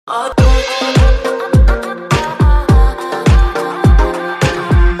And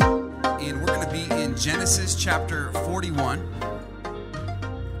we're going to be in Genesis chapter 41.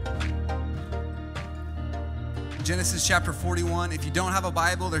 Genesis chapter 41. If you don't have a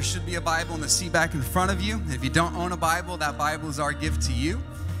Bible, there should be a Bible in the seat back in front of you. If you don't own a Bible, that Bible is our gift to you.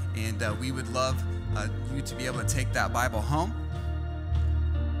 And we would love you to be able to take that Bible home.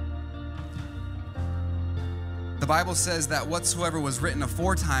 The Bible says that whatsoever was written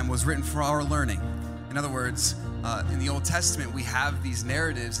aforetime was written for our learning. In other words, in the Old Testament, we have these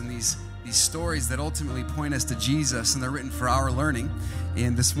narratives and these stories that ultimately point us to Jesus, and they're written for our learning.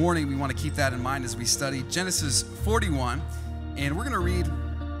 And this morning, we want to keep that in mind as we study Genesis 41. And we're going to read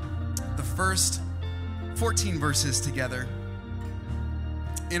the first 14 verses together.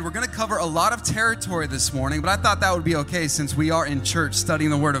 And we're going to cover a lot of territory this morning, but I thought that would be okay since we are in church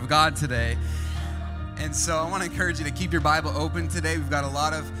studying the Word of God today. And so I want to encourage you to keep your Bible open today. We've got a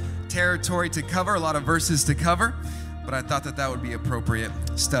lot of territory to cover, a lot of verses to cover, but I thought that would be appropriate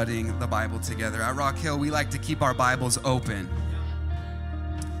studying the Bible together. At Rock Hill, we like to keep our Bibles open.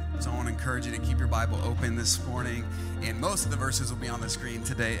 So I want to encourage you to keep your Bible open this morning, and most of the verses will be on the screen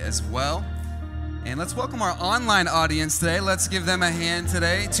today as well. And let's welcome our online audience today. Let's give them a hand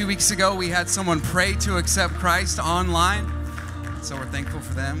today. 2 weeks ago, we had someone pray to accept Christ online, so we're thankful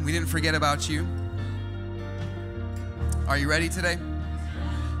for them. We didn't forget about you. Are you ready today?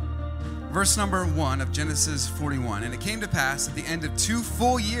 Verse number 1 of Genesis 41. And it came to pass at the end of 2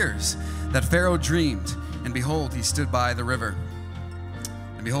 full years that Pharaoh dreamed, and behold, he stood by the river.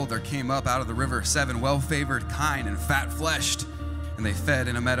 And behold, there came up out of the river 7 well-favored kine and fat-fleshed, and they fed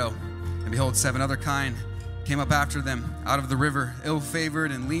in a meadow. And behold, 7 other kine came up after them out of the river,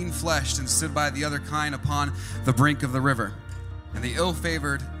 ill-favored and lean-fleshed, and stood by the other kine upon the brink of the river. And the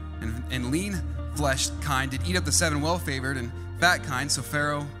ill-favored and lean-fleshed kine did eat up the 7 well-favored and fat kine, so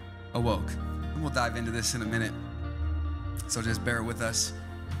Pharaoh awoke. And we'll dive into this in a minute. So just bear with us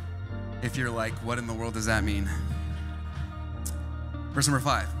if you're like, what in the world does that mean? Verse number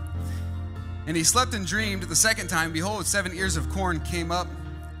 5. And he slept and dreamed the second time. Behold, 7 ears of corn came up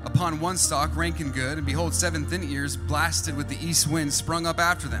upon one stalk, rank and good. And behold, 7 thin ears, blasted with the east wind, sprung up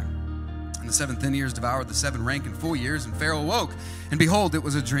after them. And the 7 thin ears devoured the 7 rank and full ears. And Pharaoh awoke, and behold, it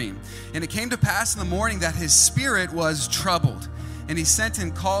was a dream. And it came to pass in the morning that his spirit was troubled. And he sent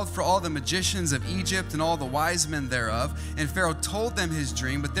and called for all the magicians of Egypt and all the wise men thereof. And Pharaoh told them his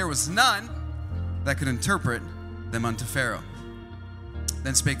dream, but there was none that could interpret them unto Pharaoh.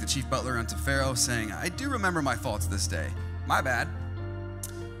 Then spake the chief butler unto Pharaoh, saying, I do remember my faults this day. My bad.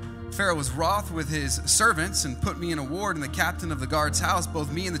 Pharaoh was wroth with his servants and put me in a ward in the captain of the guard's house,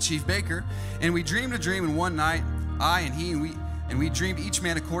 both me and the chief baker. And we dreamed a dream in one night, I and he, and we dreamed each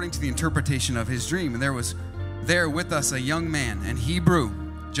man according to the interpretation of his dream. And there was there with us a young man, an Hebrew,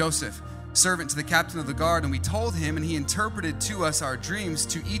 Joseph, servant to the captain of the guard, and we told him, and he interpreted to us our dreams.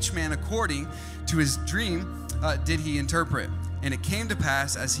 To each man according to his dream did he interpret. And it came to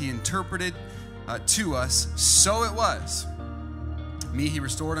pass as he interpreted to us, so it was. Me he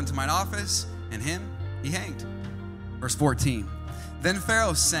restored unto mine office, and him he hanged. Verse 14. Then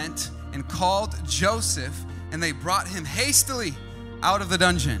Pharaoh sent and called Joseph, and they brought him hastily out of the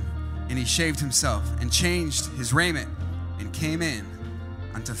dungeon. And he shaved himself and changed his raiment and came in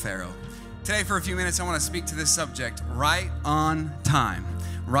unto Pharaoh. Today, for a few minutes, I want to speak to this subject, right on time.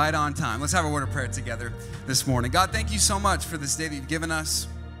 Right on time. Let's have a word of prayer together this morning. God, thank you so much for this day that you've given us.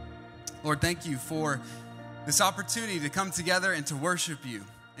 Lord, thank you for this opportunity to come together and to worship you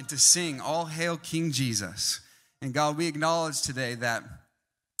and to sing All Hail King Jesus. And God, we acknowledge today that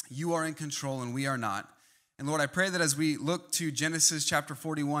you are in control and we are not. And Lord, I pray that as we look to Genesis chapter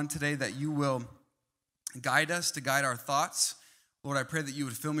 41 today, that you will guide us, to guide our thoughts. Lord, I pray that you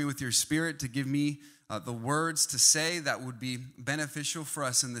would fill me with your spirit to give me the words to say that would be beneficial for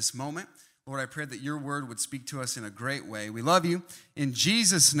us in this moment. Lord, I pray that your word would speak to us in a great way. We love you in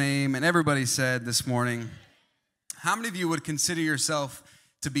Jesus' name. And everybody said this morning, how many of you would consider yourself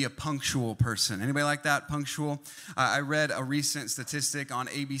to be a punctual person? Anybody like that, punctual? I read a recent statistic on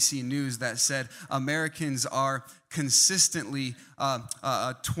ABC News that said Americans are consistently, there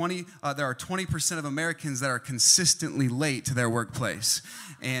are 20% of Americans that are consistently late to their workplace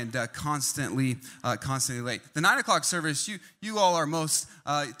and constantly late. The 9 o'clock service, you all are most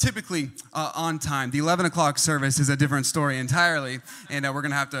typically on time. The 11 o'clock service is a different story entirely, and we're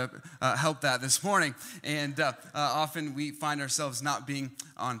going to have to help that this morning. And often we find ourselves not being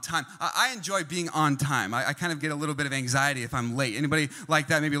on time. I enjoy being on time. I kind of get a little bit of anxiety if I'm late. Anybody like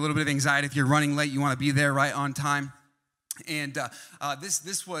that? Maybe a little bit of anxiety if you're running late, you want to be there right on time. And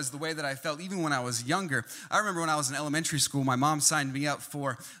this was the way that I felt even when I was younger. I remember when I was in elementary school, my mom signed me up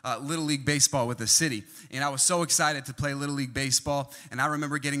for Little League Baseball with the city. And I was so excited to play Little League Baseball. And I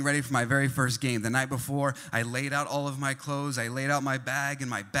remember getting ready for my very first game. The night before, I laid out all of my clothes. I laid out my bag and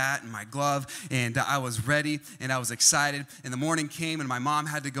my bat and my glove. And I was ready and I was excited. And the morning came and my mom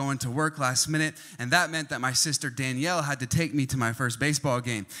had to go into work last minute. And that meant that my sister Danielle had to take me to my first baseball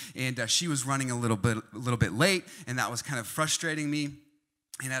game. And she was running a little bit late. And that was kind of frustrating me.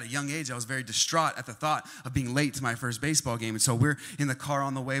 And at a young age, I was very distraught at the thought of being late to my first baseball game. And so we're in the car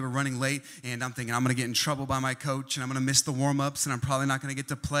on the way, we're running late, and I'm thinking I'm going to get in trouble by my coach, and I'm going to miss the warm-ups, and I'm probably not going to get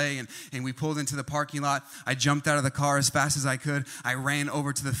to play. And we pulled into the parking lot. I jumped out of the car as fast as I could. I ran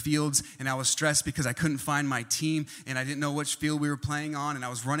over to the fields, and I was stressed because I couldn't find my team, and I didn't know which field we were playing on, and I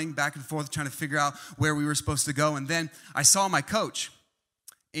was running back and forth trying to figure out where we were supposed to go. And then I saw my coach,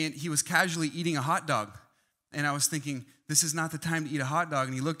 and he was casually eating a hot dog. And I was thinking, this is not the time to eat a hot dog.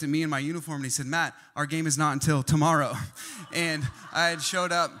 And he looked at me in my uniform and he said, Matt, our game is not until tomorrow. And I had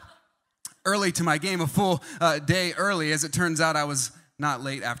showed up early to my game, a full day early. As it turns out, I was not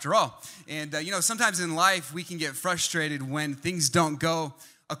late after all. And, sometimes in life we can get frustrated when things don't go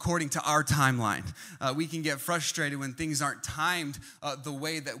according to our timeline. We can get frustrated when things aren't timed the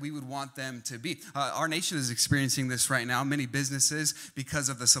way that we would want them to be. Our nation is experiencing this right now. Many businesses, because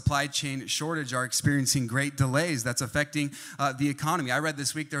of the supply chain shortage, are experiencing great delays that's affecting the economy. I read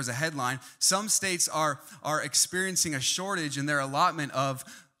this week there was a headline. Some states are experiencing a shortage in their allotment of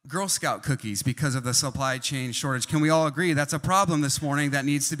Girl Scout cookies because of the supply chain shortage. Can we all agree that's a problem this morning that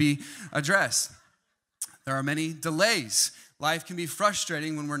needs to be addressed? There are many delays. Life can be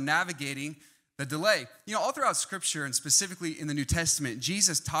frustrating when we're navigating the delay. All throughout Scripture, and specifically in the New Testament,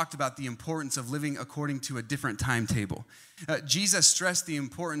 Jesus talked about the importance of living according to a different timetable. Jesus stressed the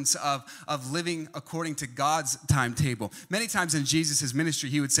importance of living according to God's timetable. Many times in Jesus' ministry,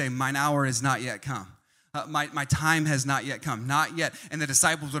 he would say, mine hour is not yet come. My time has not yet come, not yet. And the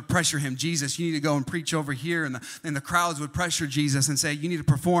disciples would pressure him, Jesus, you need to go and preach over here. And the crowds would pressure Jesus and say, you need to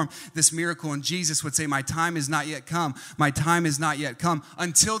perform this miracle. And Jesus would say, my time is not yet come. My time is not yet come,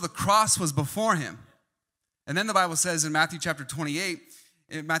 until the cross was before him. And then the Bible says in Matthew chapter 28,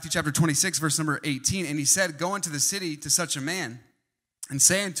 in Matthew chapter 26, verse number 18, and he said, go into the city to such a man and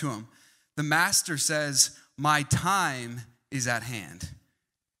say unto him, the master says, my time is at hand.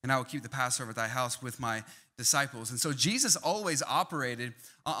 And I will keep the Passover at thy house with my disciples. And so Jesus always operated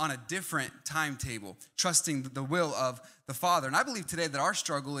on a different timetable, trusting the will of the Father. And I believe today that our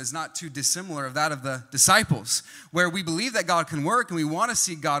struggle is not too dissimilar of that of the disciples, where we believe that God can work and we want to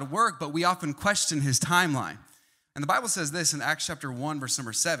see God work, but we often question his timeline. And the Bible says this in Acts chapter 1, verse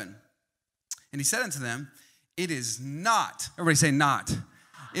number 7. And he said unto them, it is not, everybody say not,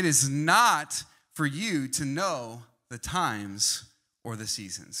 it is not for you to know the times or the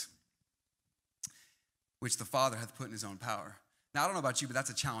seasons, which the Father hath put in his own power. Now, I don't know about you, but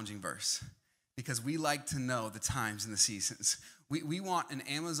that's a challenging verse because we like to know the times and the seasons. We want an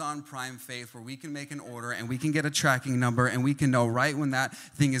Amazon Prime faith where we can make an order and we can get a tracking number and we can know right when that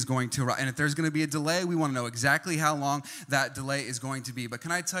thing is going to arrive. And if there's going to be a delay, we want to know exactly how long that delay is going to be. But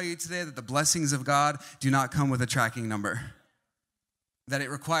can I tell you today that the blessings of God do not come with a tracking number, that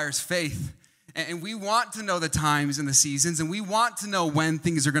it requires faith. And we want to know the times and the seasons, and we want to know when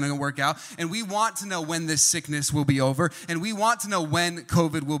things are going to work out, and we want to know when this sickness will be over, and we want to know when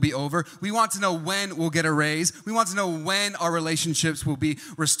COVID will be over. We want to know when we'll get a raise. We want to know when our relationships will be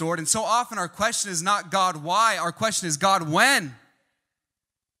restored. And so often our question is not, God, why? Our question is, God, when?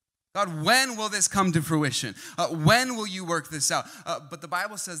 God, when will this come to fruition? When will you work this out? But the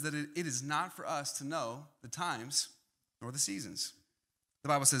Bible says that it is not for us to know the times nor the seasons. The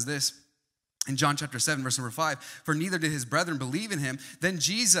Bible says this in John chapter 7, verse number 5, for neither did his brethren believe in him. Then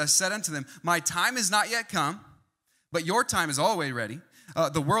Jesus said unto them, my time is not yet come, but your time is always ready.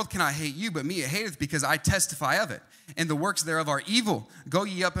 The world cannot hate you, but me it hateth, because I testify of it. And the works thereof are evil. Go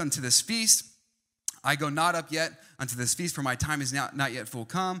ye up unto this feast. I go not up yet unto this feast, for my time is not yet full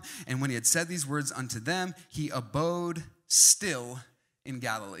come. And when he had said these words unto them, he abode still in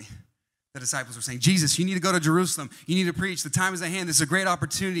Galilee. The disciples were saying, Jesus, you need to go to Jerusalem. You need to preach. The time is at hand. This is a great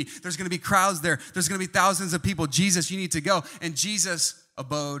opportunity. There's going to be crowds there. There's going to be thousands of people. Jesus, you need to go. And Jesus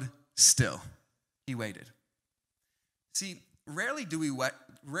abode still. He waited. See, rarely do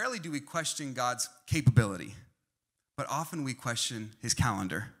we question God's capability, but often we question his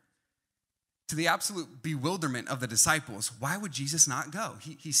calendar. To the absolute bewilderment of the disciples, why would Jesus not go?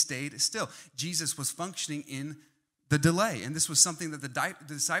 He stayed still. Jesus was functioning in the delay. And this was something that the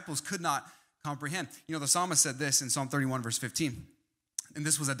disciples could not comprehend. The psalmist said this in Psalm 31, verse 15. And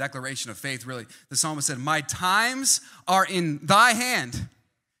this was a declaration of faith, really. The psalmist said, my times are in thy hand.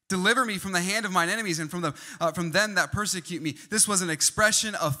 Deliver me from the hand of mine enemies and from them that persecute me. This was an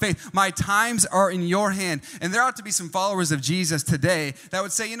expression of faith. My times are in your hand. And there ought to be some followers of Jesus today that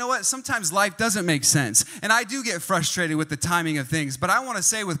would say, you know what? Sometimes life doesn't make sense. And I do get frustrated with the timing of things. But I want to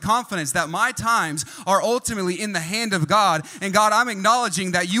say with confidence that my times are ultimately in the hand of God. And God, I'm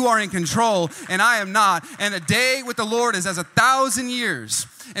acknowledging that you are in control and I am not. And a day with the Lord is as 1,000 years.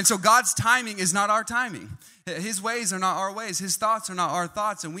 And so God's timing is not our timing. His ways are not our ways. His thoughts are not our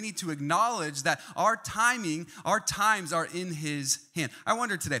thoughts. And we need to acknowledge that our timing, our times are in his hand. I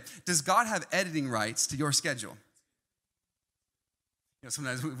wonder today, does God have editing rights to your schedule? You know,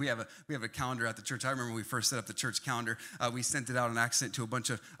 sometimes we have a calendar at the church. I remember when we first set up the church calendar, we sent it out on accident to a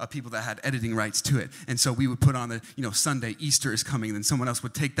bunch of people that had editing rights to it. And so we would put on the, Sunday, Easter is coming, and then someone else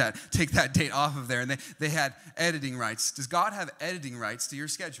would take that date off of there, and they had editing rights. Does God have editing rights to your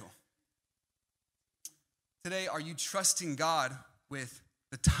schedule? Today, are you trusting God with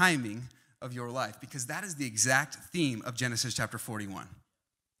the timing of your life? Because that is the exact theme of Genesis chapter 41.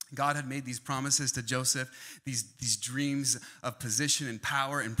 God had made these promises to Joseph, these dreams of position and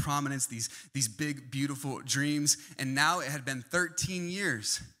power and prominence, these big, beautiful dreams. And now it had been 13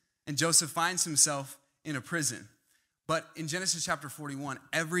 years, and Joseph finds himself in a prison. But in Genesis chapter 41,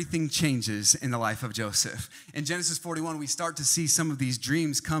 everything changes in the life of Joseph. In Genesis 41, we start to see some of these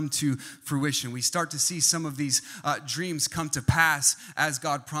dreams come to fruition. We start to see some of these dreams come to pass as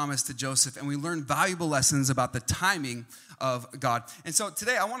God promised to Joseph. And we learn valuable lessons about the timing of God. And so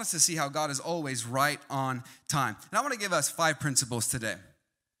today, I want us to see how God is always right on time. And I want to give us 5 principles today.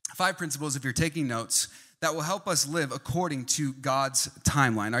 5 principles, if you're taking notes, that will help us live according to God's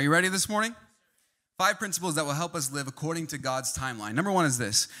timeline. Are you ready this morning? 5 principles that will help us live according to God's timeline. Number 1 is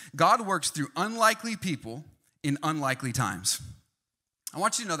this: God works through unlikely people in unlikely times. I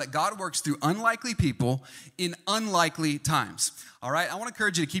want you to know that God works through unlikely people in unlikely times. All right, I want to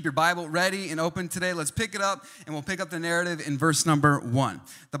encourage you to keep your Bible ready and open today. Let's pick it up, and we'll pick up the narrative in verse number 1.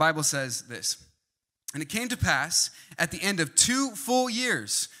 The Bible says this: and it came to pass at the end of 2 full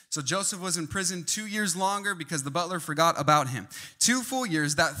years. So Joseph was in prison 2 years longer because the butler forgot about him. 2 full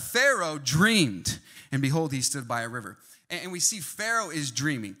years that Pharaoh dreamed, and behold, he stood by a river. And we see Pharaoh is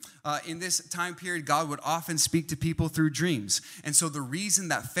dreaming. In this time period, God would often speak to people through dreams. And so the reason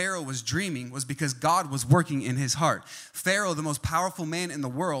that Pharaoh was dreaming was because God was working in his heart. Pharaoh, the most powerful man in the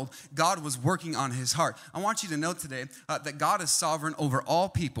world, God was working on his heart. I want you to know today that God is sovereign over all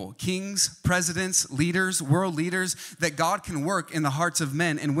people, kings, presidents, leaders, world leaders, that God can work in the hearts of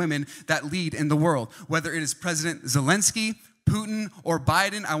men and women that lead in the world. Whether it is President Zelensky, Putin, or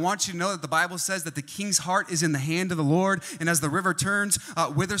Biden, I want you to know that the Bible says that the king's heart is in the hand of the Lord, and as the river turns,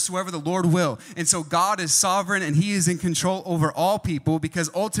 whithersoever the Lord will. And so God is sovereign, and he is in control over all people,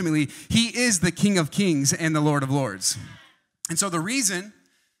 because ultimately he is the King of kings and the Lord of lords. And so the reason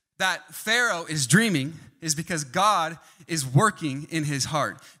that Pharaoh is dreaming is because God is working in his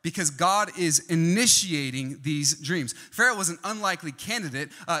heart, because God is initiating these dreams. Pharaoh was an unlikely candidate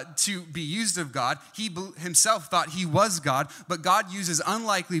to be used of God. He himself thought he was God, but God uses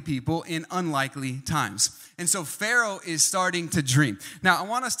unlikely people in unlikely times. And so Pharaoh is starting to dream. Now, I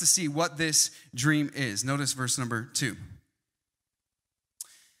want us to see what this dream is. Notice verse number 2.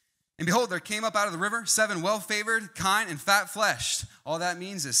 And behold, there came up out of the river 7 well-favored, kind, and fat-fleshed. All that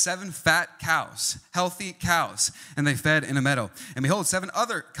means is 7 fat cows, healthy cows, and they fed in a meadow. And behold, 7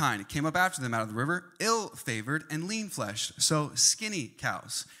 other kind came up after them out of the river, ill-favored and lean-fleshed, so skinny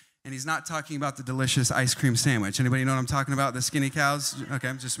cows. And he's not talking about the delicious ice cream sandwich. Anybody know what I'm talking about, the skinny cows?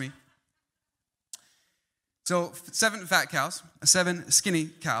 Okay, just me. So 7 fat cows, 7 skinny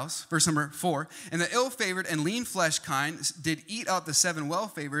cows, verse number 4. And the ill-favored and lean-fleshed kind did eat up the 7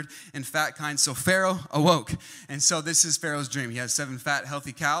 well-favored and fat kind. So Pharaoh awoke. And so this is Pharaoh's dream. He has 7 fat,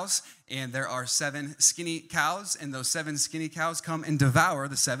 healthy cows, and there are 7 skinny cows. And those 7 skinny cows come and devour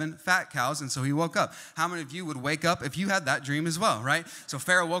the 7 fat cows. And so he woke up. How many of you would wake up if you had that dream as well, right? So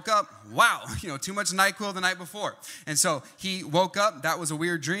Pharaoh woke up. Wow, too much NyQuil the night before. And so he woke up. That was a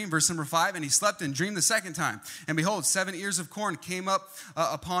weird dream. Verse number 5. And he slept and dreamed the second time. And behold, 7 ears of corn came up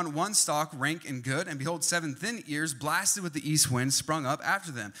upon one stalk, rank and good. And behold, 7 thin ears, blasted with the east wind, sprung up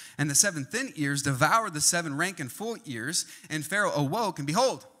after them. And the 7 thin ears devoured the 7 rank and full ears. And Pharaoh awoke, and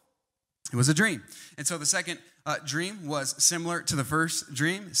behold, it was a dream. And so the second dream was similar to the first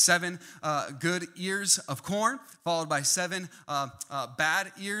dream. 7 good ears of corn, followed by 7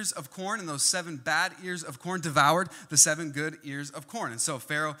 bad ears of corn. And those 7 bad ears of corn devoured the 7 good ears of corn. And so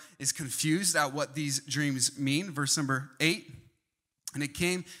Pharaoh is confused at what these dreams mean. Verse number 8. And it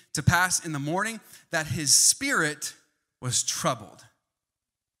came to pass in the morning that his spirit was troubled.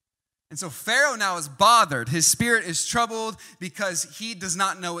 And so Pharaoh now is bothered. His spirit is troubled because he does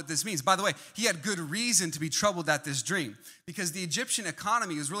not know what this means. By the way, he had good reason to be troubled at this dream because the Egyptian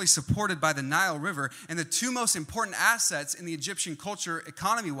economy was really supported by the Nile River. And the two most important assets in the Egyptian culture,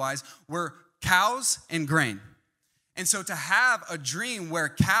 economy-wise, were cows and grain. And so to have a dream where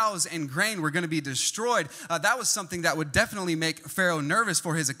cows and grain were going to be destroyed, that was something that would definitely make Pharaoh nervous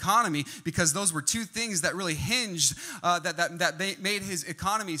for his economy because those were two things that really hinged, that made his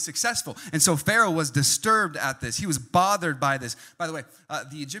economy successful. And so Pharaoh was disturbed at this. He was bothered by this. By the way,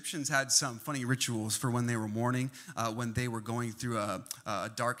 the Egyptians had some funny rituals for when they were mourning, when they were going through a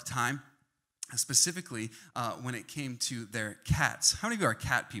dark time. Specifically, when it came to their cats. How many of you are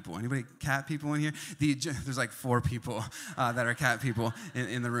cat people? Anybody cat people in here? There's like 4 people that are cat people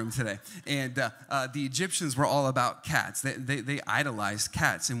in the room today. And the Egyptians were all about cats. They idolized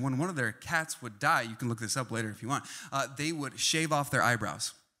cats. And when one of their cats would die, you can look this up later if you want, they would shave off their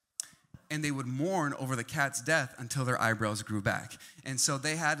eyebrows. And they would mourn over the cat's death until their eyebrows grew back. And so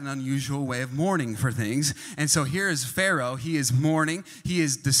they had an unusual way of mourning for things. And so here is Pharaoh. He is mourning. He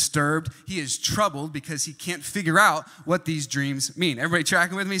is disturbed. He is troubled because he can't figure out what these dreams mean. Everybody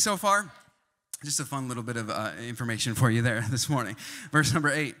tracking with me so far? Just a fun little bit of information for you there this morning. Verse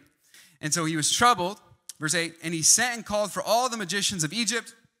number 8. And so he was troubled. Verse 8. And he sent and called for all the magicians of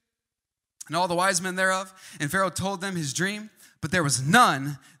Egypt and all the wise men thereof. And Pharaoh told them his dream. But there was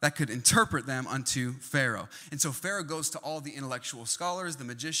none that could interpret them unto Pharaoh. And so Pharaoh goes to all the intellectual scholars, the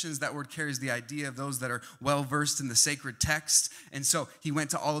magicians. That word carries the idea of those that are well-versed in the sacred text. And so he went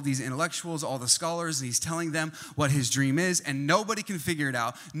to all of these intellectuals, all the scholars, and he's telling them what his dream is. And nobody can figure it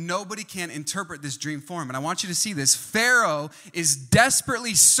out. Nobody can interpret this dream for him. And I want you to see this. Pharaoh is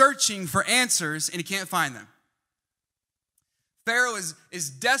desperately searching for answers, and he can't find them. Pharaoh is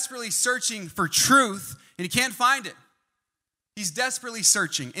desperately searching for truth, and he can't find it. He's desperately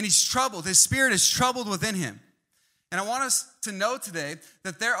searching, and he's troubled. His spirit is troubled within him. And I want us to know today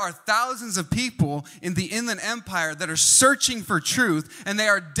that there are thousands of people in the Inland Empire that are searching for truth, and they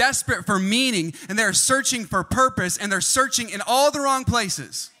are desperate for meaning, and they are searching for purpose, and they're searching in all the wrong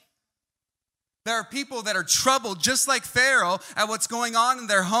places. There are people that are troubled, just like Pharaoh, at what's going on in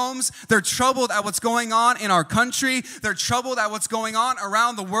their homes. They're troubled at what's going on in our country. They're troubled at what's going on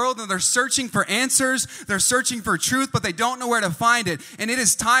around the world, and they're searching for answers. They're searching for truth, but they don't know where to find it. And it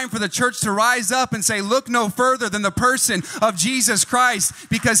is time for the church to rise up and say, look no further than the person of Jesus Christ,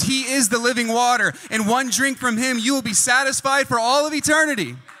 because he is the living water. And one drink from him, you will be satisfied for all of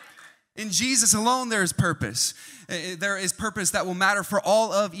eternity. In Jesus alone, there is purpose. There is purpose that will matter for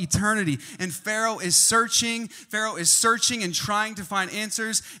all of eternity. And Pharaoh is searching and trying to find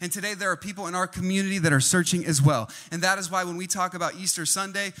answers. And today there are people in our community that are searching as well. And that is why when we talk about Easter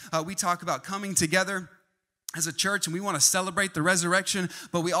Sunday, we talk about coming together as a church, and we want to celebrate the resurrection,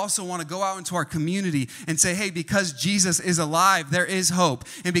 but we also want to go out into our community and say, hey, because Jesus is alive, there is hope.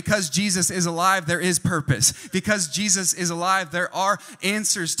 And because Jesus is alive, there is purpose. Because Jesus is alive, there are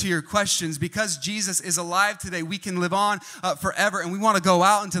answers to your questions. Because Jesus is alive today, we can live on forever. And we want to go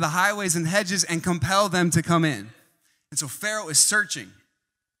out into the highways and hedges and compel them to come in. And so Pharaoh is searching.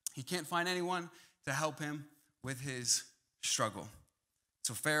 He can't find anyone to help him with his struggle.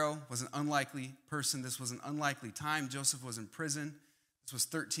 So Pharaoh was an unlikely person. This was an unlikely time. Joseph was in prison. This was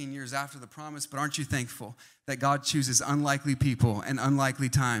 13 years after the promise. But aren't you thankful that God chooses unlikely people and unlikely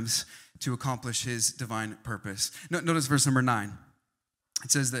times to accomplish his divine purpose? Notice verse number 9.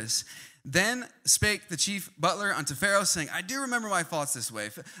 It says this. Then spake the chief butler unto Pharaoh, saying, I do remember my faults this way.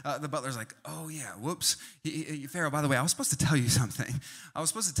 The butler's like, oh yeah, whoops. Pharaoh, by the way, I was supposed to tell you something. I was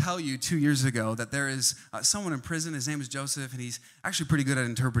supposed to tell you 2 years ago that there is someone in prison. His name is Joseph, and he's actually pretty good at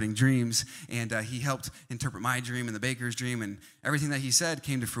interpreting dreams. And he helped interpret my dream and the baker's dream, and everything that he said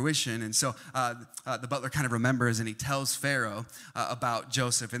came to fruition. And so the butler kind of remembers, and he tells Pharaoh about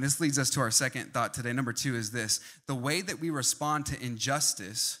Joseph. And this leads us to our second thought today. Number 2 is this. The way that we respond to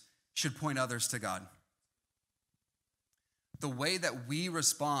injustice should point others to God. The way that we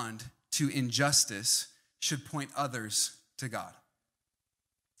respond to injustice should point others to God.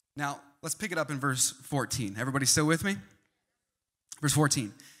 Now, let's pick it up in verse 14. Everybody still with me? Verse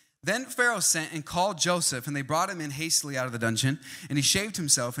 14. Then Pharaoh sent and called Joseph, and they brought him in hastily out of the dungeon, and he shaved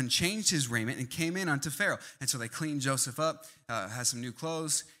himself and changed his raiment and came in unto Pharaoh. And so they cleaned Joseph up, has some new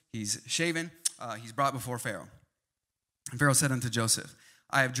clothes, he's shaven, he's brought before Pharaoh. And Pharaoh said unto Joseph,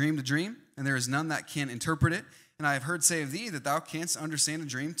 I have dreamed a dream, and there is none that can interpret it. And I have heard say of thee that thou canst understand a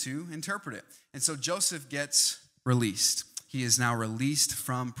dream to interpret it. And so Joseph gets released. He is now released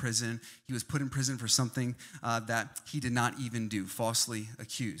from prison. He was put in prison for something that he did not even do, falsely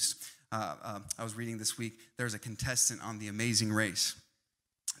accused. I was reading this week, there's a contestant on The Amazing Race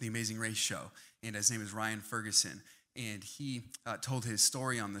the Amazing Race show, and his name is Ryan Ferguson. And he told his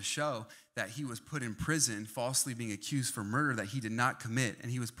story on the show that he was put in prison, falsely being accused for murder that he did not commit.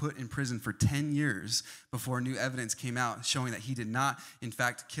 And he was put in prison for 10 years before new evidence came out showing that he did not, in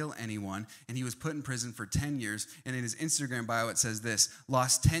fact, kill anyone. And he was put in prison for 10 years. And in his Instagram bio, it says this: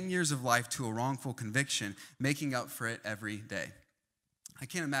 lost 10 years of life to a wrongful conviction, making up for it every day. I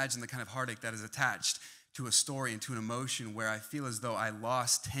can't imagine the kind of heartache that is attached to a story and to an emotion where I feel as though I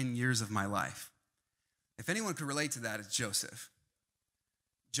lost 10 years of my life. If anyone could relate to that, it's Joseph.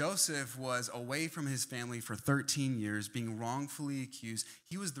 Joseph was away from his family for 13 years, being wrongfully accused.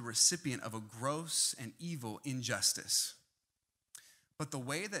 He was the recipient of a gross and evil injustice. But the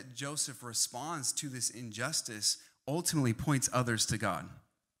way that Joseph responds to this injustice ultimately points others to God.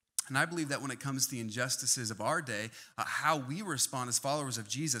 And I believe that when it comes to the injustices of our day, how we respond as followers of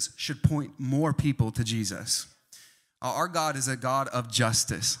Jesus should point more people to Jesus. Our God is a God of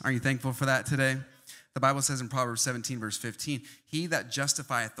justice. Are you thankful for that today? The Bible says in Proverbs 17, verse 15, he that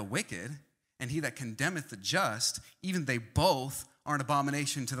justifieth the wicked and he that condemneth the just, even they both are an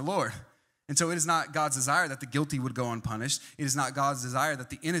abomination to the Lord. And so it is not God's desire that the guilty would go unpunished. It is not God's desire that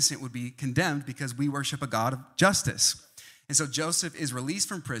the innocent would be condemned, because we worship a God of justice. And so Joseph is released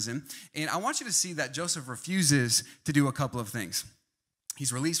from prison. And I want you to see that Joseph refuses to do a couple of things.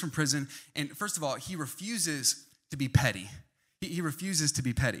 He's released from prison. And first of all, he refuses to be petty. He refuses to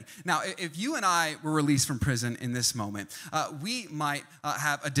be petty. Now, if you and I were released from prison in this moment, we might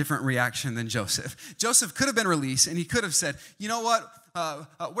have a different reaction than Joseph. Joseph could have been released, and he could have said, you know what?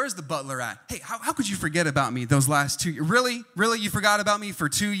 Where's the butler at? Hey, how could you forget about me those last 2 years? Really? You forgot about me for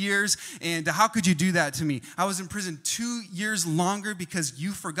 2 years? And how could you do that to me? I was in prison 2 years longer because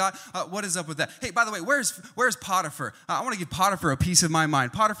you forgot? What is up with that? Hey, by the way, where's Potiphar? I want to give Potiphar a piece of my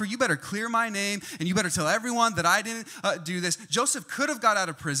mind. Potiphar, you better clear my name, and you better tell everyone that I didn't do this. Joseph could have got out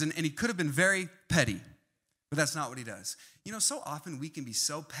of prison, and he could have been very petty. But that's not what he does. You know, so often we can be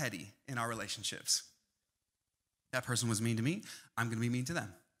so petty in our relationships. That person was mean to me, I'm going to be mean to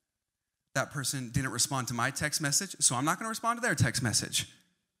them. That person didn't respond to my text message, so I'm not going to respond to their text message.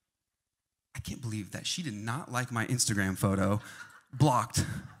 I can't believe that she did not like my Instagram photo. Blocked.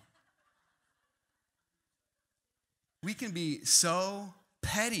 We can be so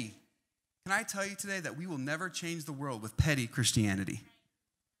petty. Can I tell you today that we will never change the world with petty Christianity?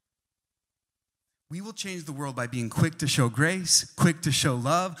 We will change the world by being quick to show grace, quick to show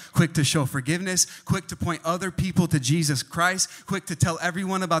love, quick to show forgiveness, quick to point other people to Jesus Christ, quick to tell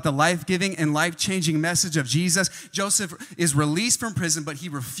everyone about the life-giving and life-changing message of Jesus. Joseph is released from prison, but he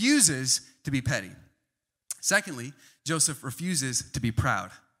refuses to be petty. Secondly, Joseph refuses to be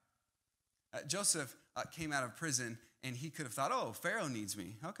proud. Joseph came out of prison, and he could have thought, oh, Pharaoh needs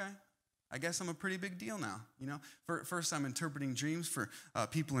me. Okay. I guess I'm a pretty big deal now, you know. First, I'm interpreting dreams for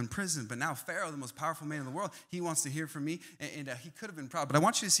people in prison, but now Pharaoh, the most powerful man in the world, he wants to hear from me, and he could have been proud. But I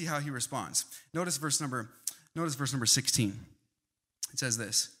want you to see how he responds. Notice verse number 16. It says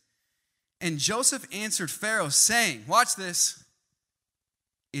this: and Joseph answered Pharaoh, saying, watch this,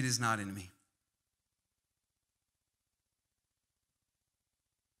 it is not in me.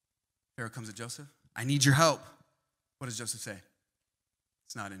 Pharaoh comes to Joseph, I need your help. What does Joseph say?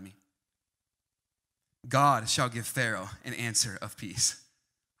 It's not in me. God shall give Pharaoh an answer of peace.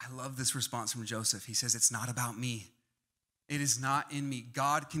 I love this response from Joseph. He says, it's not about me. It is not in me.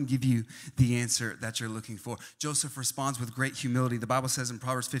 God can give you the answer that you're looking for. Joseph responds with great humility. The Bible says in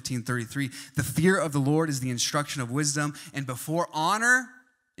Proverbs 15:33, the fear of the Lord is the instruction of wisdom, and before honor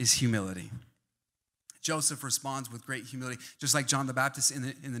is humility. Joseph responds with great humility, just like John the Baptist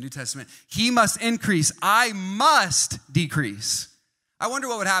in the New Testament. He must increase, I must decrease. I wonder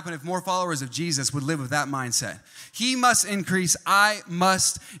what would happen if more followers of Jesus would live with that mindset. He must increase, I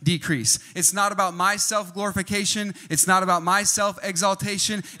must decrease. It's not about my self-glorification. It's not about my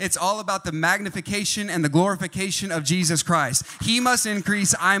self-exaltation. It's all about the magnification and the glorification of Jesus Christ. He must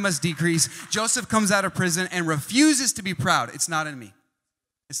increase, I must decrease. Joseph comes out of prison and refuses to be proud. It's not in me.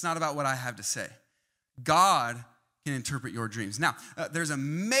 It's not about what I have to say. God can interpret your dreams. Now, there's a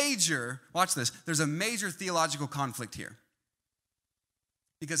major theological conflict here.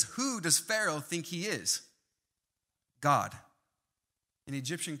 Because who does Pharaoh think he is? God. In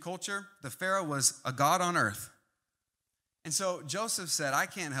Egyptian culture, the Pharaoh was a god on earth. And so Joseph said, I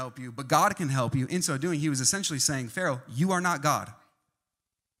can't help you, but God can help you. In so doing, he was essentially saying, Pharaoh, you are not God.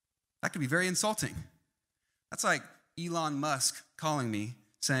 That could be very insulting. That's like Elon Musk calling me,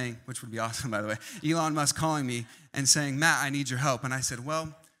 saying, which would be awesome, by the way, Elon Musk calling me and saying, Matt, I need your help. And I said,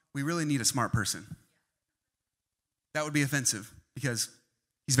 well, we really need a smart person. That would be offensive because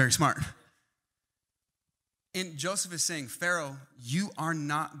he's very smart. And Joseph is saying, Pharaoh, you are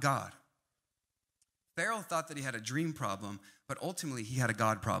not God. Pharaoh thought that he had a dream problem, but ultimately he had a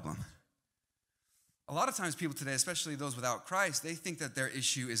God problem. A lot of times people today, especially those without Christ, they think that their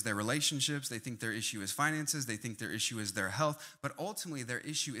issue is their relationships. They think their issue is finances. They think their issue is their health. But ultimately their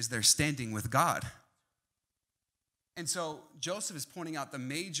issue is their standing with God. And so Joseph is pointing out the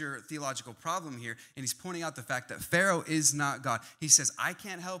major theological problem here, and he's pointing out the fact that Pharaoh is not God. He says, I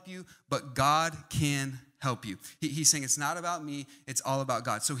can't help you, but God can help you. He's saying it's not about me, it's all about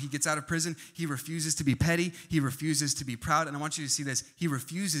God. So he gets out of prison. He refuses to be petty. He refuses to be proud. And I want you to see this. He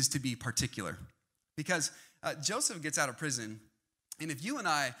refuses to be particular. Because Joseph gets out of prison, and if you and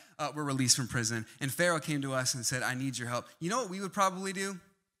I were released from prison, and Pharaoh came to us and said, I need your help, you know what we would probably do?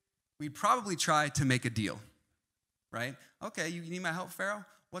 We'd probably try to make a deal, right? Okay, you need my help, Pharaoh?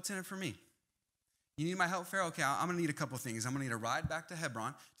 What's in it for me? You need my help, Pharaoh? Okay, I'm going to need a couple things. I'm going to need a ride back to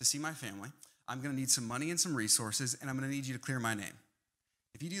Hebron to see my family. I'm going to need some money and some resources, and I'm going to need you to clear my name.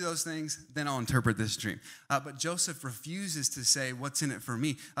 If you do those things, then I'll interpret this dream. But Joseph refuses to say, what's in it for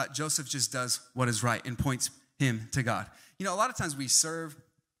me? Joseph just does what is right and points him to God. You know, a lot of times we serve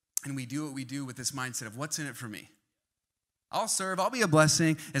and we do what we do with this mindset of what's in it for me? I'll serve, I'll be a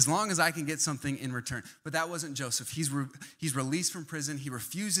blessing as long as I can get something in return. But that wasn't Joseph. He's released from prison. He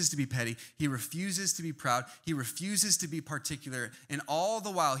refuses to be petty. He refuses to be proud. He refuses to be particular. And all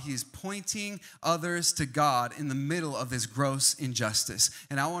the while, he is pointing others to God in the middle of this gross injustice.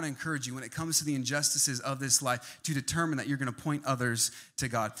 And I want to encourage you, when it comes to the injustices of this life, to determine that you're going to point others to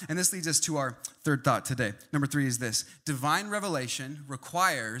God. And this leads us to our third thought today. Number 3 is this: divine revelation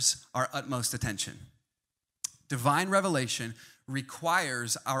requires our utmost attention. Divine revelation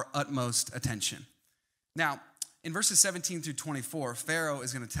requires our utmost attention. Now, in verses 17 through 24, Pharaoh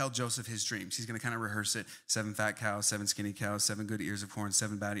is going to tell Joseph his dreams. He's going to kind of rehearse it. 7 fat cows, 7 skinny cows, 7 good ears of corn,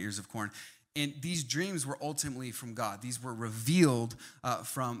 7 bad ears of corn. And these dreams were ultimately from God. These were revealed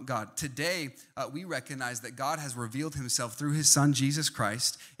from God. Today, we recognize that God has revealed himself through his son, Jesus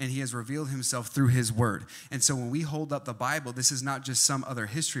Christ, and he has revealed himself through his word. And so when we hold up the Bible, this is not just some other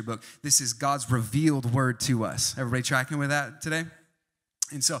history book. This is God's revealed word to us. Everybody tracking with that today?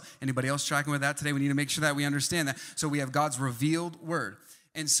 And so anybody else tracking with that today? We need to make sure that we understand that. So we have God's revealed word.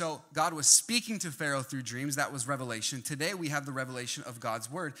 And so God was speaking to Pharaoh through dreams. That was revelation. Today we have the revelation of God's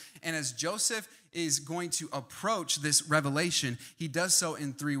word. And as Joseph is going to approach this revelation, he does so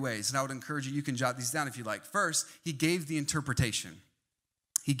in 3 ways. And I would encourage you can jot these down if you like. First, he gave the interpretation.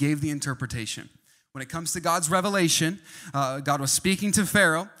 He gave the interpretation. When it comes to God's revelation, God was speaking to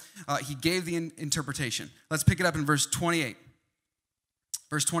Pharaoh. He gave the interpretation. Let's pick it up in verse 28.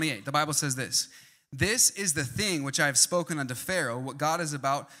 Verse 28, the Bible says this: this is the thing which I have spoken unto Pharaoh. What God is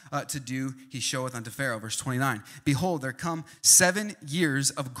about to do, he showeth unto Pharaoh. Verse 29. Behold, there come 7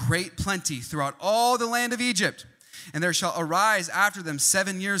 years of great plenty throughout all the land of Egypt. And there shall arise after them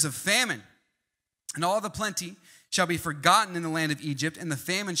 7 years of famine. And all the plenty shall be forgotten in the land of Egypt, and the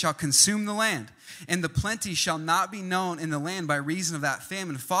famine shall consume the land. And the plenty shall not be known in the land by reason of that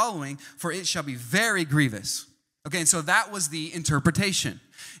famine following, for it shall be very grievous. Okay, and so that was the interpretation.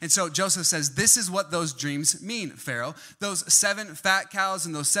 And so Joseph says, this is what those dreams mean, Pharaoh. Those 7 fat cows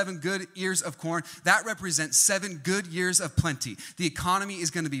and those 7 good ears of corn, that represents 7 good years of plenty. The economy is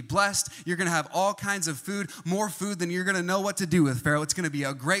going to be blessed. You're going to have all kinds of food, more food than you're going to know what to do with, Pharaoh. It's going to be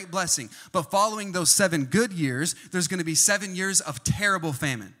a great blessing. But following those 7 good years, there's going to be 7 years of terrible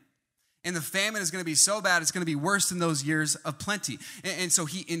famine. And the famine is going to be so bad, it's going to be worse than those years of plenty. And so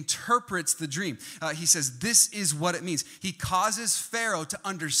he interprets the dream. He says, this is what it means. He causes Pharaoh to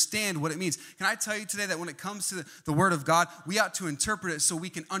understand what it means. Can I tell you today that when it comes to the word of God, we ought to interpret it so we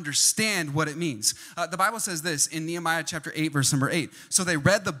can understand what it means. The Bible says this in Nehemiah chapter 8, verse number 8. So they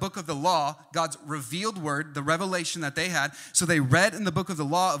read the book of the law, God's revealed word, the revelation that they had. So they read in the book of the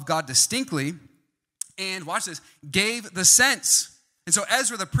law of God distinctly, and watch this, gave the sense. And so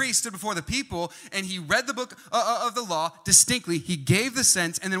Ezra the priest stood before the people and he read the book of the law distinctly. He gave the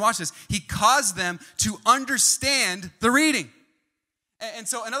sense, and then watch this. He caused them to understand the reading. And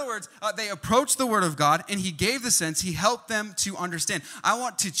so in other words, they approached the word of God and he gave the sense. He helped them to understand. I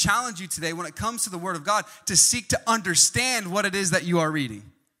want to challenge you today when it comes to the word of God to seek to understand what it is that you are reading.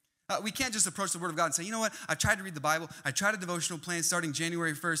 We can't just approach the word of God and say, you know what, I've tried to read the Bible. I tried a devotional plan starting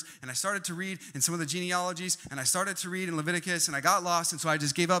January 1st, and I started to read in some of the genealogies, and I started to read in Leviticus, and I got lost, and so I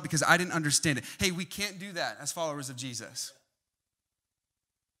just gave up because I didn't understand it. Hey, we can't do that as followers of Jesus.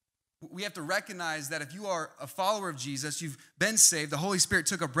 We have to recognize that if you are a follower of Jesus, you've been saved, the Holy Spirit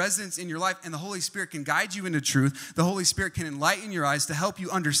took up residence in your life, and the Holy Spirit can guide you into truth. The Holy Spirit can enlighten your eyes to help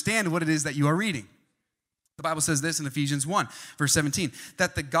you understand what it is that you are reading. The Bible says this in Ephesians 1, verse 17,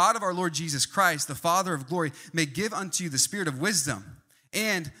 that the God of our Lord Jesus Christ, the Father of glory, may give unto you the spirit of wisdom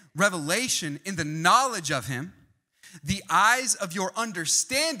and revelation in the knowledge of him, the eyes of your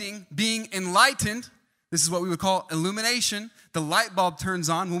understanding being enlightened. This is what we would call illumination. The light bulb turns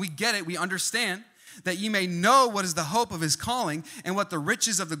on. When we get it, we understand that ye may know what is the hope of his calling and what the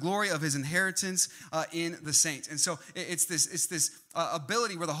riches of the glory of his inheritance in the saints. And so it's this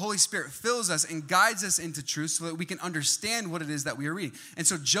ability where the Holy Spirit fills us and guides us into truth so that we can understand what it is that we are reading. And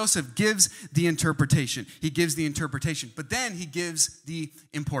so Joseph gives the interpretation. He gives the interpretation, but then he gives the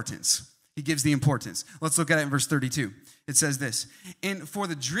importance. He gives the importance. Let's look at it in verse 32. It says this, and for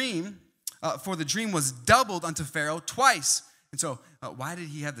the dream was doubled unto Pharaoh twice. And so why did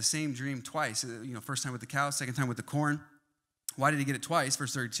he have the same dream twice? First time with the cow, second time with the corn. Why did he get it twice?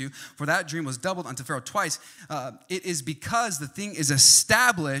 Verse 32, for that dream was doubled unto Pharaoh twice. It is because the thing is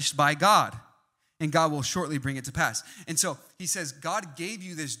established by God, and God will shortly bring it to pass. And so he says, God gave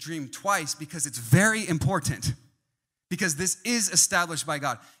you this dream twice because it's very important, because this is established by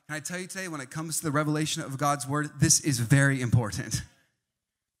God. Can I tell you today, when it comes to the revelation of God's word, this is very important.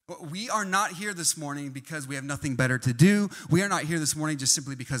 We are not here this morning because we have nothing better to do. We are not here this morning just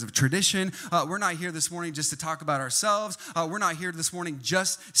simply because of tradition. We're not here this morning just to talk about ourselves. We're not here this morning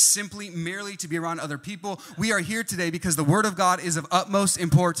just simply merely to be around other people. We are here today because the Word of God is of utmost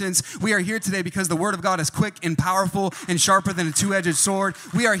importance. We are here today because the Word of God is quick and powerful and sharper than a two-edged sword.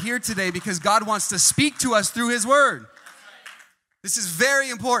 We are here today because God wants to speak to us through His Word. This is very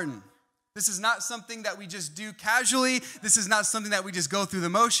important. This is not something that we just do casually. This is not something that we just go through the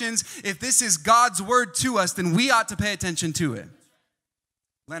motions. If this is God's word to us, then we ought to pay attention to it.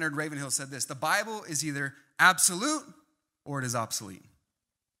 Leonard Ravenhill said this, the Bible is either absolute or it is obsolete.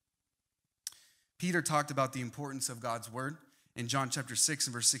 Peter talked about the importance of God's word in John chapter 6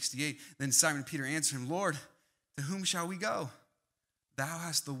 and verse 68. Then Simon Peter answered him, Lord, to whom shall we go? Thou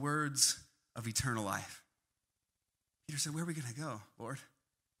hast the words of eternal life. Peter said, where are we going to go, Lord?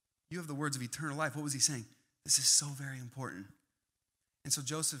 You have the words of eternal life. What was he saying? This is so very important. And so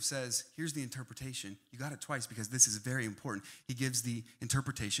Joseph says, here's the interpretation. You got it twice because this is very important. He gives the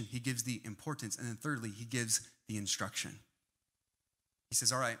interpretation. He gives the importance. And then thirdly, he gives the instruction. He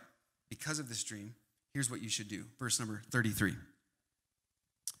says, all right, because of this dream, here's what you should do. Verse number 33.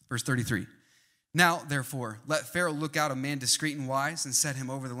 Verse 33. Now, therefore, let Pharaoh look out a man discreet and wise and set him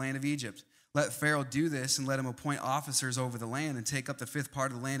over the land of Egypt. Let Pharaoh do this and let him appoint officers over the land and take up the fifth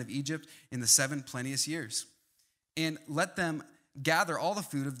part of the land of Egypt in the 7 plenteous years. And let them gather all the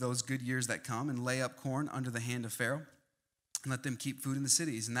food of those good years that come and lay up corn under the hand of Pharaoh. And let them keep food in the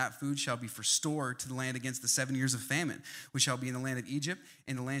cities. And that food shall be for store to the land against the 7 years of famine, which shall be in the land of Egypt,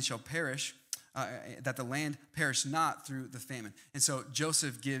 and the land shall perish, that the land perish not through the famine. And so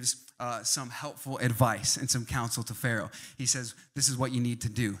Joseph gives some helpful advice and some counsel to Pharaoh. He says, this is what you need to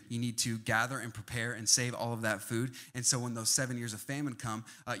do. You need to gather and prepare and save all of that food. And so when those 7 years of famine come,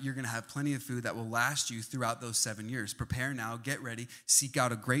 you're going to have plenty of food that will last you throughout those 7 years. Prepare now, get ready, seek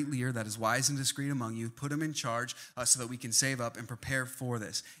out a great leader that is wise and discreet among you, put him in charge so that we can save up and prepare for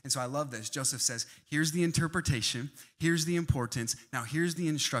this. And so I love this. Joseph says, here's the interpretation, here's the importance, now here's the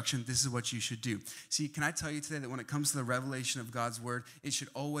instruction, this is what you should do. See, can I tell you today that when it comes to the revelation of God's word, it should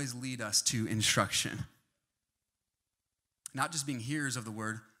always lead us to instruction. Not just being hearers of the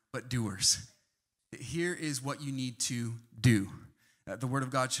word, but doers. Here is what you need to do. The word of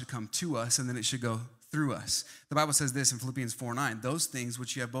God should come to us, and then it should go through us. The Bible says this in Philippians 4:9, those things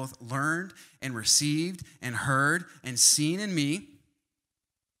which you have both learned and received and heard and seen in me,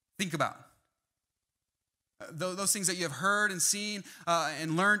 think about. Those things that you have heard and seen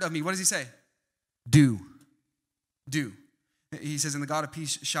and learned of me, what does he say? Do. He says, and the God of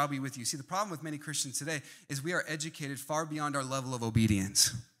peace shall be with you. See, the problem with many Christians today is we are educated far beyond our level of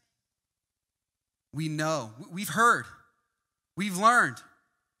obedience. We know, we've heard, we've learned,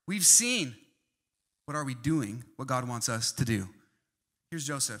 we've seen. What are we doing? What God wants us to do. Here's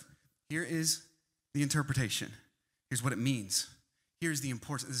Joseph. Here is the interpretation. Here's what it means. Here's the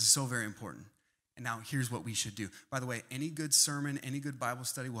importance. This is so very important. And now here's what we should do. By the way, any good sermon, any good Bible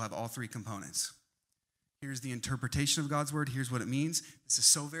study will have all three components. Here's the interpretation of God's word. Here's what it means. This is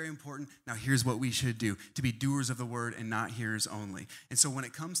so very important. Now here's what we should do, to be doers of the word and not hearers only. And so when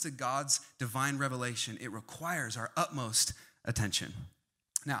it comes to God's divine revelation, it requires our utmost attention.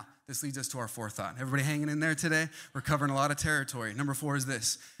 Now, this leads us to our fourth thought. Everybody hanging in there today? We're covering a lot of territory. Number 4 is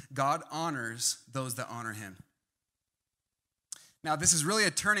this: God honors those that honor him. Now, this is really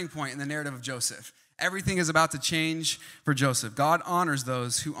a turning point in the narrative of Joseph. Everything is about to change for Joseph. God honors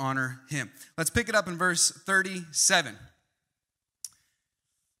those who honor him. Let's pick it up in verse 37.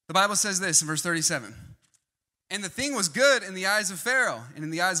 The Bible says this in verse 37. And the thing was good in the eyes of Pharaoh and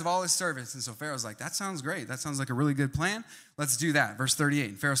in the eyes of all his servants. And so Pharaoh's like, that sounds great. That sounds like a really good plan. Let's do that. Verse 38,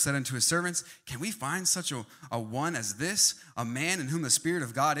 and Pharaoh said unto his servants, can we find such a one as this, a man in whom the Spirit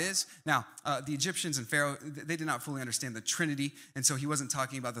of God is? Now, the Egyptians and Pharaoh, they did not fully understand the Trinity. And so he wasn't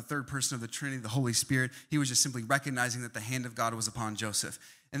talking about the third person of the Trinity, the Holy Spirit. He was just simply recognizing that the hand of God was upon Joseph.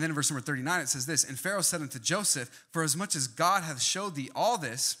 And then in verse number 39, it says this, and Pharaoh said unto Joseph, for as much as God hath showed thee all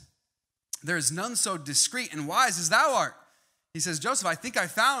this, there is none so discreet and wise as thou art. He says, Joseph, I think I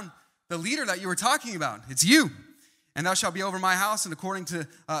found the leader that you were talking about. It's you. And thou shalt be over my house, and according to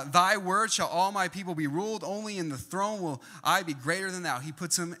thy word shall all my people be ruled. Only in the throne will I be greater than thou. He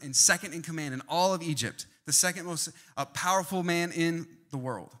puts him in second in command in all of Egypt, the second most powerful man in the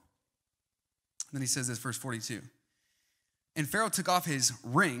world. And then he says this, verse 42. And Pharaoh took off his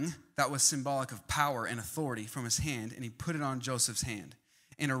ring that was symbolic of power and authority from his hand, and he put it on Joseph's hand,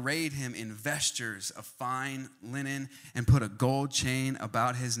 and arrayed him in vestures of fine linen, and put a gold chain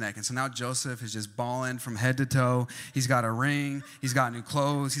about his neck. And so now Joseph is just balling from head to toe. He's got a ring. He's got new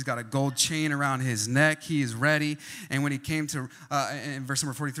clothes. He's got a gold chain around his neck. He is ready. And when he came to, in verse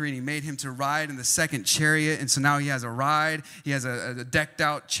number 43, and he made him to ride in the second chariot. And so now he has a ride. He has a decked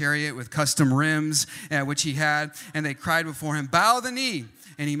out chariot with custom rims, which he had. And they cried before him, bow the knee.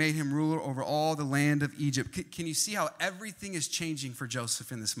 And he made him ruler over all the land of Egypt. Can you see how everything is changing for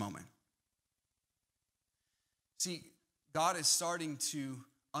Joseph in this moment? See, God is starting to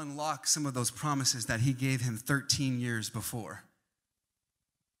unlock some of those promises that he gave him 13 years before.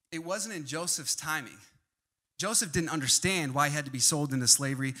 It wasn't in Joseph's timing. Joseph didn't understand why he had to be sold into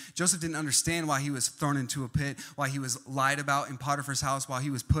slavery. Joseph didn't understand why he was thrown into a pit, why he was lied about in Potiphar's house, why he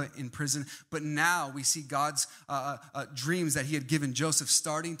was put in prison. But now we see God's dreams that he had given Joseph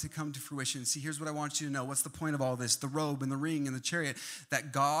starting to come to fruition. See, here's what I want you to know. What's the point of all this? The robe and the ring and the chariot.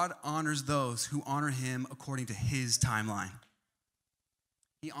 That God honors those who honor him according to his timeline.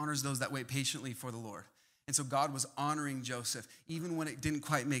 He honors those that wait patiently for the Lord. And so God was honoring Joseph. Even when it didn't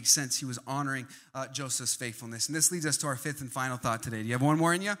quite make sense, he was honoring Joseph's faithfulness. And this leads us to our fifth and final thought today. Do you have one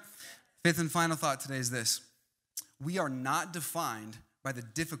more in you? Fifth and final thought today is this. We are not defined by the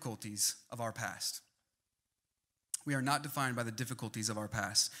difficulties of our past. We are not defined by the difficulties of our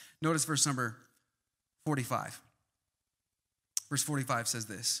past. Notice verse number 45. Verse 45 says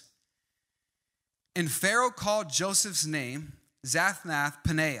this. And Pharaoh called Joseph's name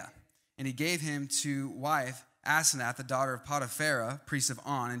Zaphnath-Paneah. And he gave him to wife Asenath, the daughter of Potiphar, priest of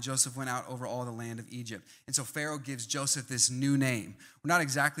On, and Joseph went out over all the land of Egypt. And so Pharaoh gives Joseph this new name. We're not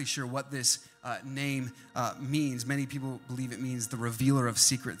exactly sure what this name means. Many people believe it means the revealer of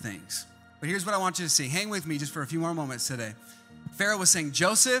secret things. But here's what I want you to see. Hang with me just for a few more moments today. Pharaoh was saying,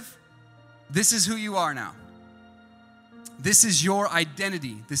 Joseph, this is who you are now. This is your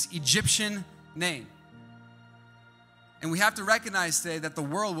identity, this Egyptian name. And we have to recognize today that the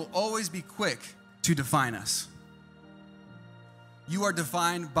world will always be quick to define us. You are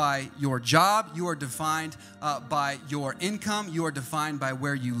defined by your job. You are defined by your income. You are defined by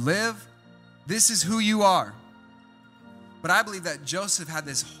where you live. This is who you are. But I believe that Joseph had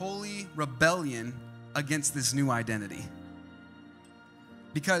this holy rebellion against this new identity.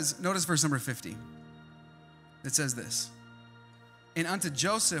 Because notice verse number 50. It says this. And unto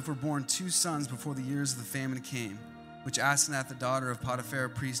Joseph were born 2 sons before the years of the famine came, which Asenath, the daughter of Potiphar,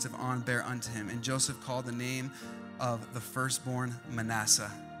 priest of On, bare unto him. And Joseph called the name of the firstborn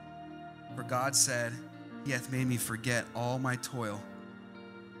Manasseh. For God said, He hath made me forget all my toil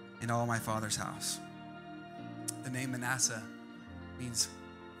in all my father's house. The name Manasseh means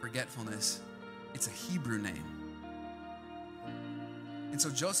forgetfulness. It's a Hebrew name. And so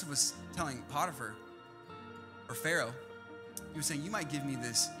Joseph was telling Potiphar, or Pharaoh, he was saying, you might give me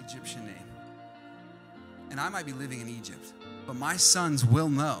this Egyptian name, and I might be living in Egypt, but my sons will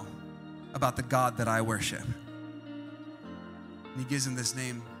know about the God that I worship. And he gives him this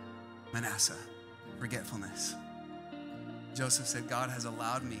name, Manasseh, forgetfulness. Joseph said, God has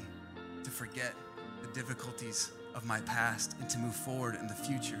allowed me to forget the difficulties of my past and to move forward in the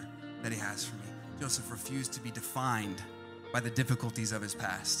future that he has for me. Joseph refused to be defined by the difficulties of his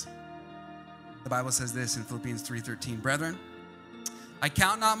past. The Bible says this in Philippians 3:13, Brethren, I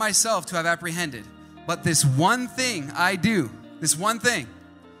count not myself to have apprehended, but this one thing I do, this one thing,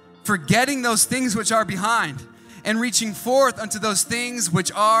 forgetting those things which are behind and reaching forth unto those things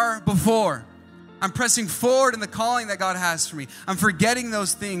which are before. I'm pressing forward in the calling that God has for me. I'm forgetting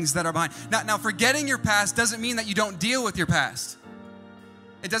those things that are behind. Now, forgetting your past doesn't mean that you don't deal with your past.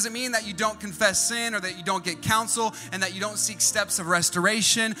 It doesn't mean that you don't confess sin or that you don't get counsel and that you don't seek steps of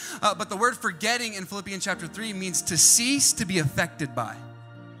restoration. But the word forgetting in Philippians chapter 3 means to cease to be affected by.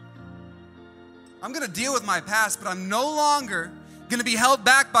 I'm going to deal with my past, but I'm no longer going to be held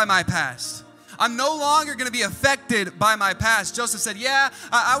back by my past. I'm no longer going to be affected by my past. Joseph said, yeah,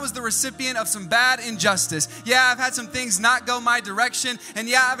 I was the recipient of some bad injustice. Yeah, I've had some things not go my direction. And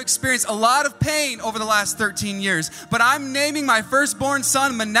yeah, I've experienced a lot of pain over the last 13 years. But I'm naming my firstborn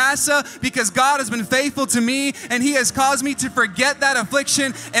son Manasseh because God has been faithful to me and he has caused me to forget that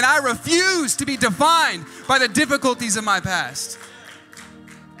affliction. And I refuse to be defined by the difficulties of my past.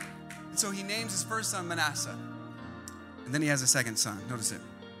 And so he names his first son Manasseh. And then he has a second son. Notice it.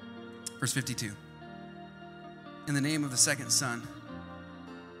 Verse 52. In the name of the second son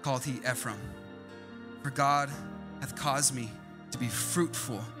called he Ephraim. For God hath caused me to be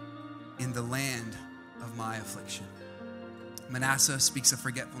fruitful in the land of my affliction. Manasseh speaks of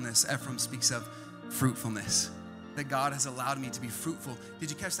forgetfulness. Ephraim speaks of fruitfulness. That God has allowed me to be fruitful.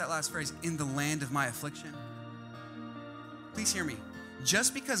 Did you catch that last phrase? In the land of my affliction. Please hear me.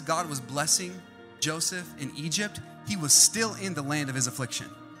 Just because God was blessing Joseph in Egypt, he was still in the land of his affliction.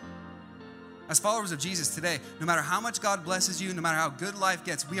 As followers of Jesus today, no matter how much God blesses you, no matter how good life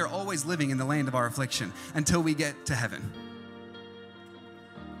gets, we are always living in the land of our affliction until we get to heaven.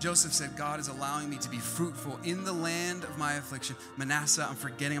 Joseph said, God is allowing me to be fruitful in the land of my affliction. Manasseh, I'm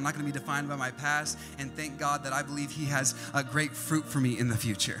forgetting. I'm not going to be defined by my past. And thank God that I believe he has a great fruit for me in the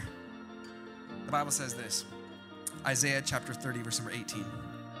future. The Bible says this, Isaiah chapter 30, verse number 18.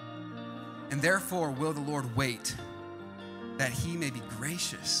 And therefore will the Lord wait that he may be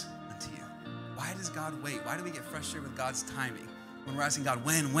gracious. Why does God wait? Why do we get frustrated with God's timing? When we're asking God,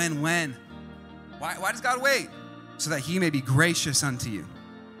 when? Why does God wait? So that he may be gracious unto you.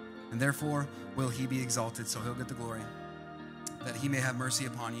 And therefore will he be exalted, so he'll get the glory. That he may have mercy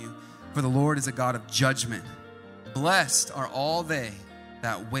upon you. For the Lord is a God of judgment. Blessed are all they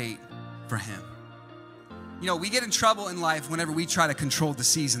that wait for him. You know, we get in trouble in life whenever we try to control the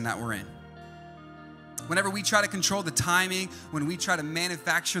season that we're in. Whenever we try to control the timing, when we try to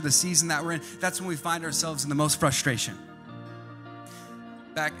manufacture the season that we're in, that's when we find ourselves in the most frustration.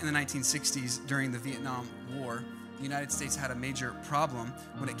 Back in the 1960s, during the Vietnam War, the United States had a major problem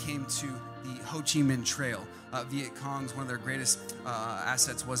when it came to the Ho Chi Minh Trail. Viet Cong's, one of their greatest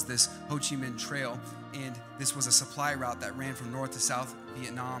assets was this Ho Chi Minh Trail, and this was a supply route that ran from North to South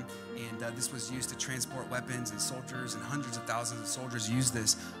Vietnam, and this was used to transport weapons and soldiers, and hundreds of thousands of soldiers used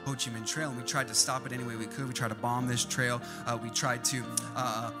this Ho Chi Minh Trail, and we tried to stop it any way we could. We tried to bomb this trail. We tried to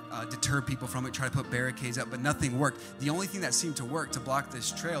deter people from it, try to put barricades up, but nothing worked. The only thing that seemed to work to block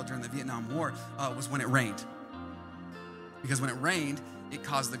this trail during the Vietnam War was when it rained. Because when it rained, it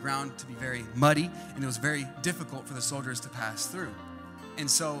caused the ground to be very muddy, and it was very difficult for the soldiers to pass through.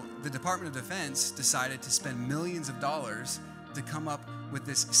 And so the Department of Defense decided to spend millions of dollars to come up with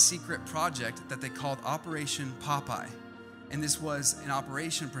this secret project that they called Operation Popeye. And this was an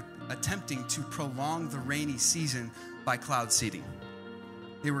operation attempting to prolong the rainy season by cloud seeding.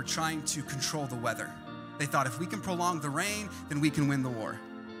 They were trying to control the weather. They thought if we can prolong the rain, then we can win the war.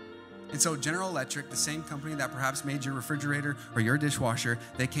 And so General Electric, the same company that perhaps made your refrigerator or your dishwasher,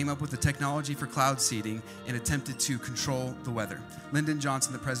 they came up with the technology for cloud seeding and attempted to control the weather. Lyndon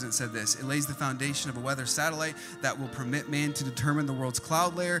Johnson, the president, said this: it lays the foundation of a weather satellite that will permit man to determine the world's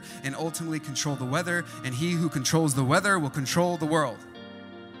cloud layer and ultimately control the weather, and he who controls the weather will control the world.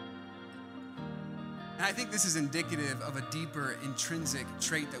 And I think this is indicative of a deeper intrinsic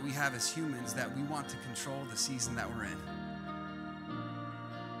trait that we have as humans, that we want to control the season that we're in.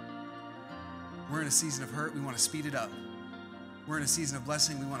 We're in a season of hurt, we want to speed it up. We're in a season of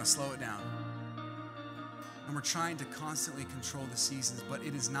blessing, we want to slow it down. And we're trying to constantly control the seasons, but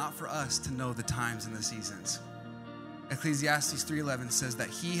it is not for us to know the times and the seasons. Ecclesiastes 3:11 says that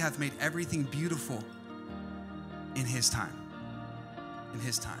he hath made everything beautiful in his time. In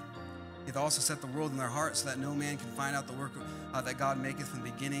his time. He hath also set the world in their heart so that no man can find out the work that God maketh from the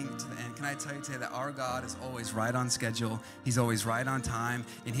beginning to the end. Can I tell you today that our God is always right on schedule. He's always right on time,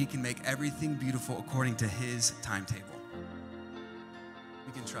 and he can make everything beautiful according to his timetable.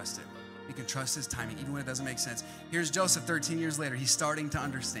 We can trust it. We can trust his timing, even when it doesn't make sense. Here's Joseph 13 years later. He's starting to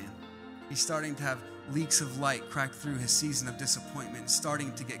understand. He's starting to have leaks of light crack through his season of disappointment,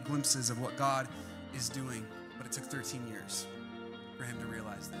 starting to get glimpses of what God is doing. But it took 13 years for him to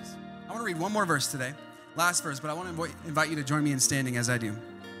realize this. I want to read one more verse today, last verse, but I want to invite you to join me in standing as I do.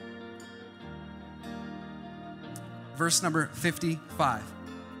 Verse number 55.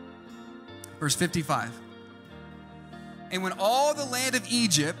 Verse 55. And when all the land of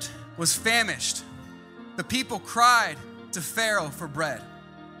Egypt was famished, the people cried to Pharaoh for bread.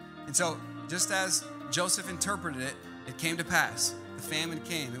 And so, just as Joseph interpreted it, it came to pass. The famine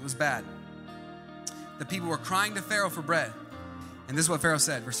came. It was bad. The people were crying to Pharaoh for bread. And this is what Pharaoh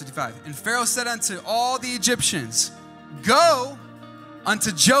said, verse 55. And Pharaoh said unto all the Egyptians, go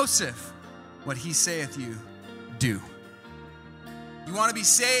unto Joseph, what he saith you, do. You want to be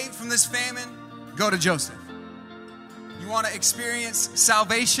saved from this famine? Go to Joseph. You want to experience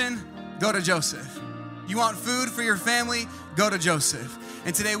salvation? Go to Joseph. You want food for your family? Go to Joseph.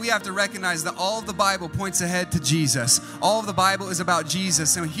 And today we have to recognize that all of the Bible points ahead to Jesus. All of the Bible is about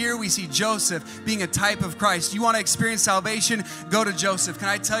Jesus. And here we see Joseph being a type of Christ. You want to experience salvation? Go to Joseph. Can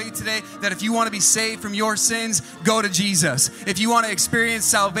I tell you today that if you want to be saved from your sins, go to Jesus. If you want to experience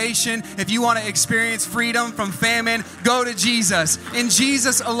salvation, if you want to experience freedom from famine, go to Jesus. In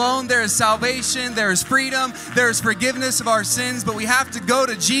Jesus alone, there is salvation, there is freedom, there is forgiveness of our sins. But we have to go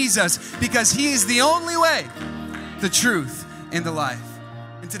to Jesus because he is the only way, the truth, and the life.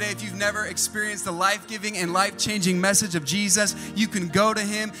 Today, if you've never experienced the life-giving and life-changing message of Jesus, you can go to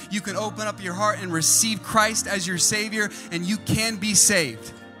him, you can open up your heart and receive Christ as your Savior, and you can be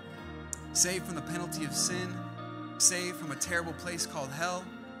saved. Saved from the penalty of sin, saved from a terrible place called hell,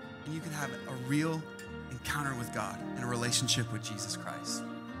 and you can have a real encounter with God and a relationship with Jesus Christ.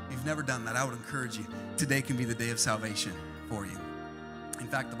 If you've never done that, I would encourage you, today can be the day of salvation for you. In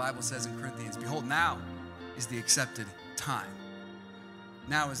fact, the Bible says in Corinthians, behold, now is the accepted time.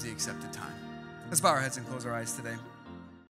 Now is the accepted time. Let's bow our heads and close our eyes today.